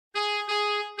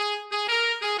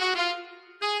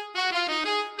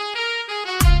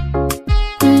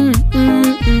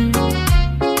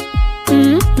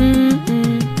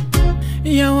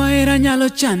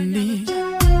chandi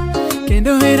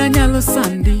kendo hera nyalo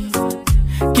sandi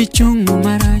kichungu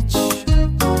marach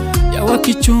yawa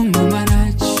kichungu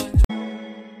marach.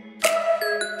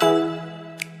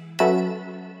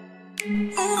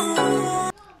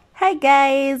 Hi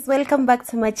guys, welcome back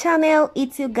to my channel.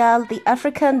 It's your girl, the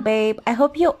African Babe. I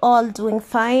hope you're all doing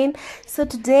fine. So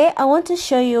today I want to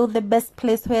show you the best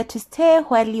place where to stay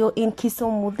while you're in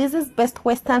Kisumu. This is Best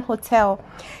Western Hotel.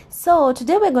 So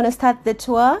today we're going to start the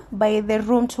tour by the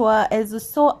room tour. As you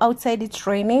saw outside, it's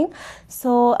raining,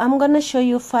 so I'm going to show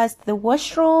you first the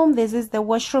washroom. This is the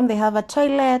washroom. They have a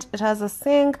toilet, it has a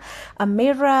sink, a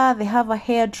mirror, they have a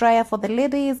hair dryer for the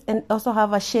ladies and also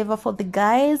have a shaver for the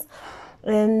guys,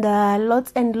 and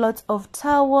lots of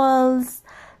towels.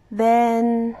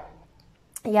 Then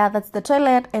yeah, that's the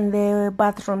toilet and the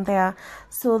bathroom there.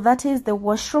 So that is the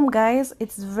washroom, guys.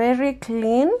 It's very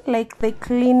clean, like they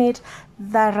clean it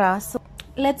thorough. So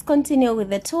let's continue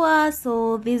with the tour.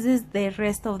 So this is the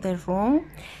rest of the room.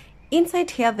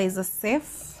 Inside here there's a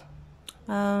safe.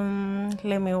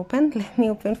 Let me open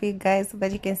for you guys so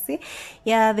that you can see.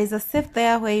 Yeah, there's a safe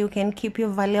there where you can keep your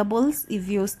valuables if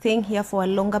you're staying here for a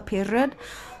longer period.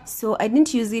 So I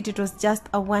didn't use it, it was just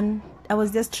a one, I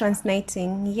was just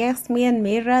translating. Yes, me and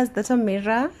mirrors, that's a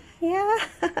mirror. Yeah.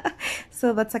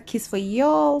 So that's a kiss for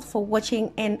y'all for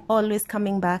watching and always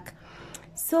coming back.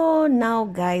 So now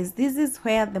guys, this is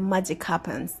where the magic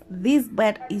happens. This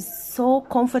bed is so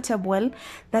comfortable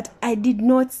that I did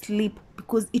not sleep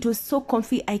because it was so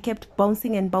comfy. I kept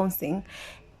bouncing and bouncing.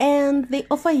 And they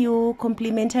offer you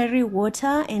complimentary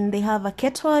water, and they have a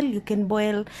kettle. You can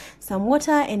boil some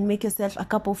water and make yourself a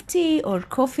cup of tea or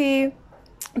coffee.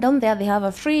 Down there they have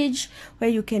a fridge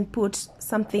where you can put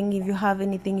something if you have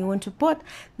anything you want to put.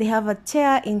 They have a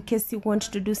chair in case you want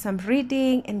to do some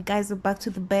reading. And guys, we're back to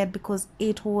the bed because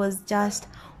it was just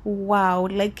wow.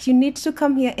 Like, you need to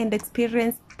come here and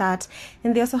experience that.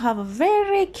 And they also have a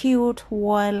very cute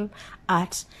wall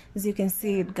art, as you can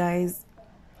see it, guys.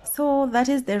 So that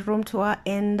is the room tour,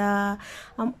 and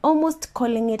I'm almost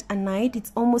calling it a night.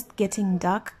 It's almost getting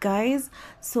dark, guys.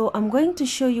 So I'm going to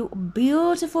show you a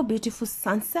beautiful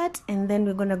sunset, and then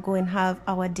we're gonna go and have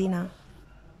our dinner.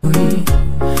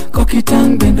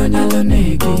 Kokitang bendo nyalo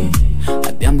negi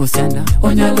adhiambo senda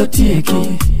onyalo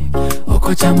tieki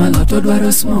oko chama loto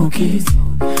dwaro smokies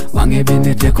wange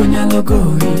bende teko nyalo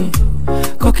goi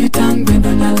kokitang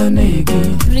bendo nyalo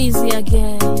negi breezy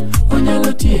again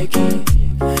onyalo tieki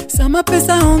sama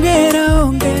pesa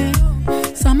onge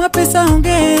sama pesa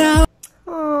ongera.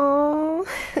 Oh,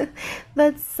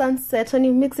 that's sunset. When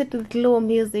you mix it with glow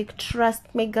music,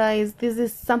 trust me guys, this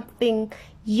is something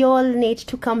y'all need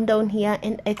to come down here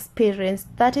and experience.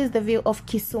 That is the view of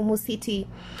Kisumu city.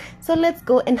 So let's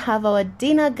go and have our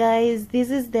dinner, guys.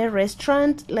 This is the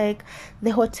restaurant. Like,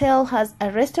 the hotel has a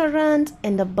restaurant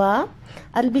and a bar.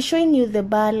 I'll be showing you the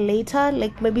bar later,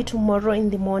 like maybe tomorrow in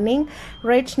the morning.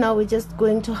 Right now we're just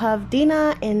going to have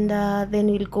dinner, and then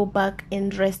we'll go back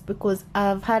and rest because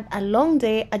I've had a long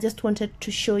day. I just wanted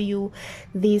to show you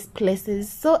these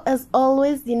places. So as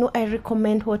always, you know, I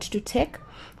recommend what to take.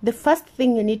 The first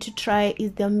thing you need to try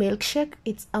is their milkshake.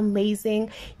 It's amazing.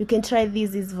 You can try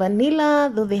this is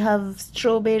vanilla, though they have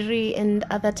strawberry and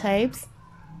other types.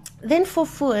 Then for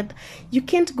food, you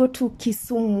can't go to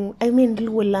Kisumu, I mean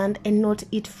Luoland, and not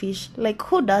eat fish. Like,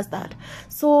 who does that?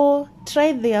 So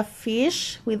try their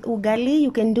fish with ugali.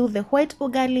 You can do the white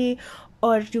ugali,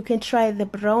 or you can try the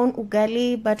brown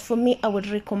ugali, but for me I would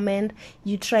recommend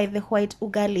you try the white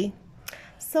ugali.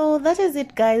 So that is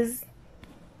it, guys.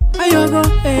 Ayago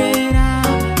era,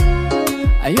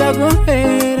 ayago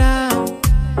era,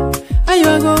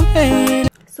 ayago era.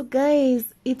 So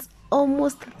guys, it's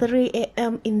almost 3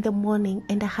 a.m. in the morning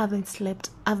and I haven't slept.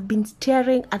 I've been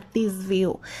staring at this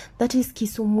view. That is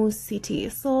Kisumu city.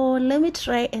 So let me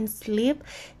try and sleep,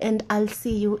 and I'll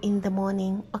see you in the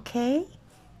morning, okay?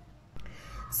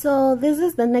 So this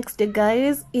is the next day,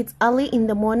 guys. It's early in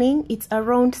the morning. It's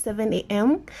around 7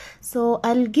 a.m. So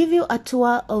I'll give you a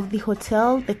tour of the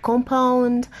hotel, the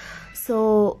compound,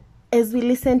 so as we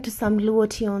listen to some Luo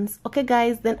tunes. Okay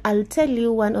guys, then I'll tell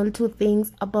you one or two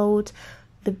things about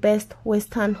the Best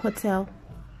Western Hotel.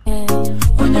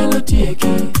 Onyalo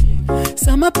tieki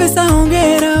sama pesa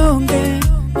ongera onge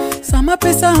sama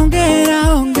pesa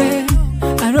ongera onge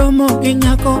aromo gi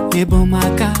nyako e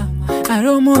bomaka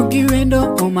aromo gi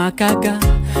wendo omakaga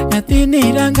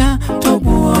nyathini ranga to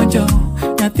buonjo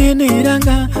nyathini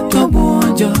ranga to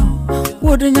buonjo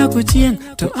wuod nyako chieng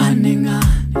to aninga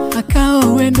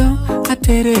akao wendo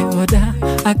atere oda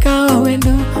akao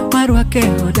wendo marwake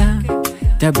oda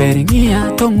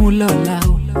taberingia to ngulola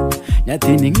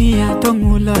nyathini ngia to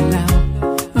ngulola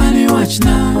ani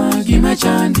wachna gima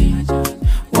chandi,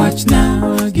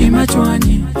 wachna gima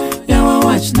chwanyi, yawa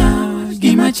wachna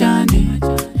gima chandi,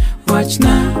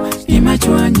 wachna gima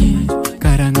chwanyi.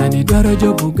 Karangani dwaro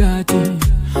jo Bugatti,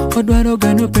 odwaro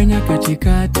gano penya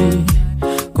katikati,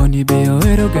 koni be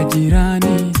ohero ga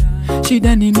jirani.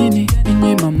 Shida ni nini?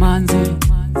 Nyima manzi,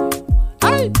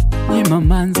 ay, nyima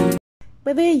manzi.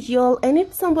 By the way, y'all, I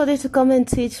need somebody to come and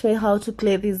teach me how to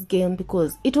play this game,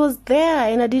 because it was there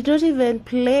and I did not even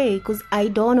play because I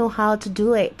don't know how to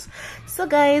do it. So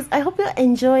guys, I hope you're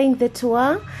enjoying the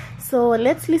tour. So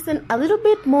let's listen a little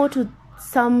bit more to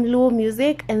some Luo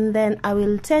music, and then I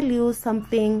will tell you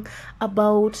something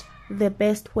about the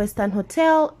best Western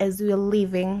hotel as we're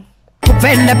leaving.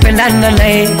 Kupenda pendana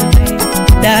nae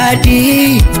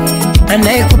daddy,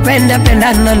 anayekupenda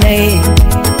pendana nae,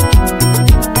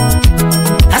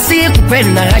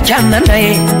 asiyekupenda achana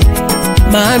nae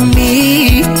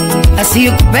mami,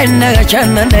 asiyekupenda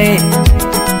achana nae,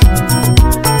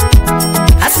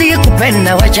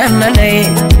 asiyekupenda achana nae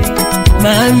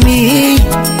mami,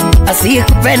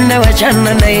 asiyekupenda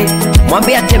achana nae,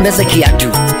 mwambie atembeze kiatu,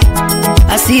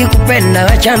 asiyekupenda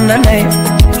achana nae,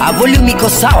 volume iko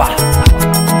sawa,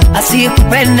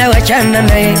 asiyekupenda achana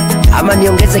nae, ama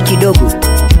niongeze kidogo,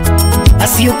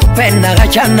 asiyekupenda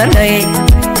achana nae,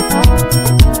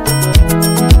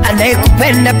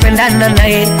 anayekupenda pendana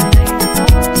nae,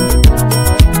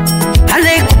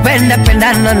 anayekupenda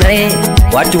pendana nae,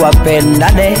 watu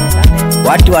wapendane,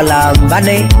 watu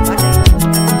walambane,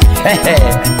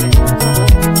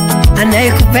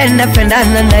 anayekupenda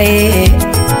pendana nae,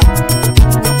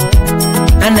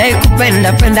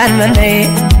 anayekupenda pendana nae,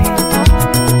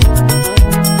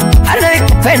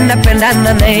 anayekupenda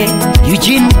pendana nae,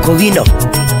 Eugene Covino,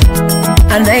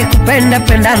 anayekupenda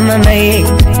pendana nae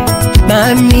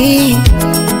mami,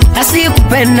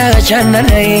 asiyekupenda achana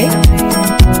nae,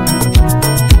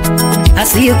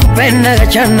 asiyekupenda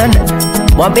achana nae,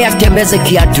 mwambie atembeze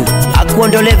kiatu,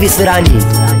 akuondole visirani.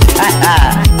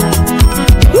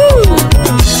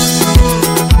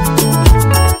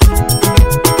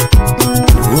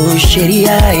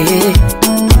 Sheria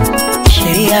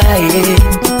sheria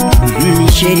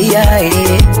sheria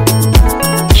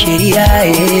sheria.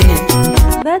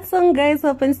 That song, guys,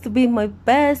 happens to be my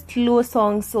best Luo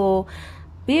song, so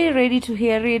be ready to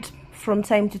hear it from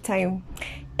time to time.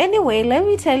 Anyway, let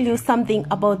me tell you something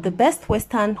about the Best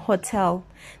Western Hotel.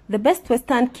 The Best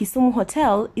Western Kisumu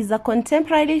Hotel is a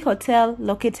contemporary hotel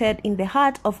located in the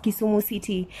heart of Kisumu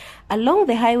City, along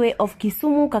the highway of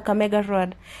Kisumu-Kakamega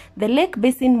Road. The Lake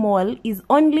Basin Mall is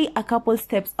only a couple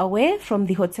steps away from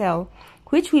the hotel,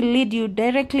 which will lead you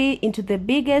directly into the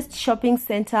biggest shopping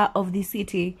center of the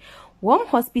city. Warm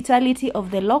hospitality of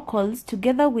the locals,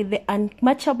 together with the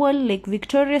unmatchable Lake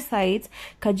Victoria sites,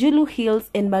 Kajulu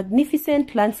Hills, and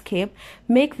magnificent landscape,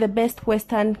 make the Best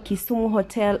Western Kisumu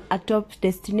Hotel a top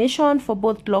destination for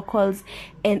both locals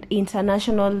and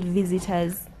international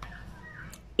visitors.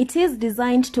 It is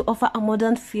designed to offer a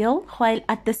modern feel while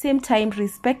at the same time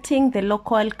respecting the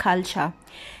local culture.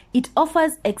 It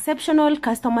offers exceptional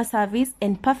customer service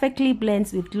and perfectly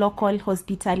blends with local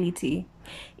hospitality.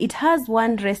 It has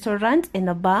one restaurant and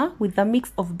a bar with a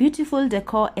mix of beautiful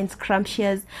decor and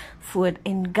scrumptious food.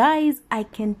 And guys, I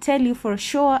can tell you for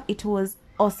sure it was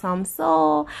awesome.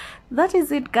 So that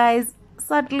is it, guys.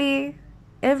 Sadly,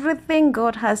 everything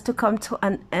good has to come to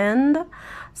an end.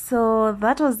 So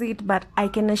that was it, but I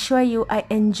can assure you I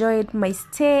enjoyed my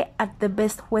stay at the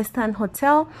Best Western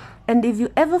Hotel. And if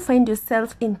you ever find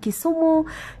yourself in Kisumu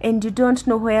and you don't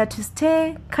know where to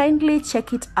stay, kindly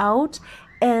check it out.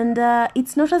 And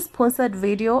it's not a sponsored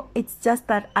video, it's just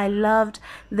that I loved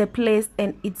the place,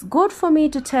 and it's good for me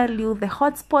to tell you the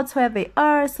hotspots where they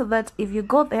are, so that if you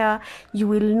go there you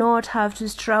will not have to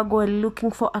struggle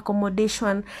looking for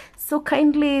accommodation. So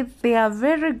kindly, they are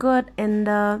very good, and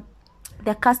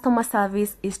their customer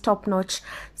service is top notch.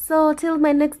 So till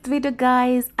my next video,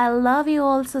 guys, I love you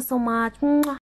all so much.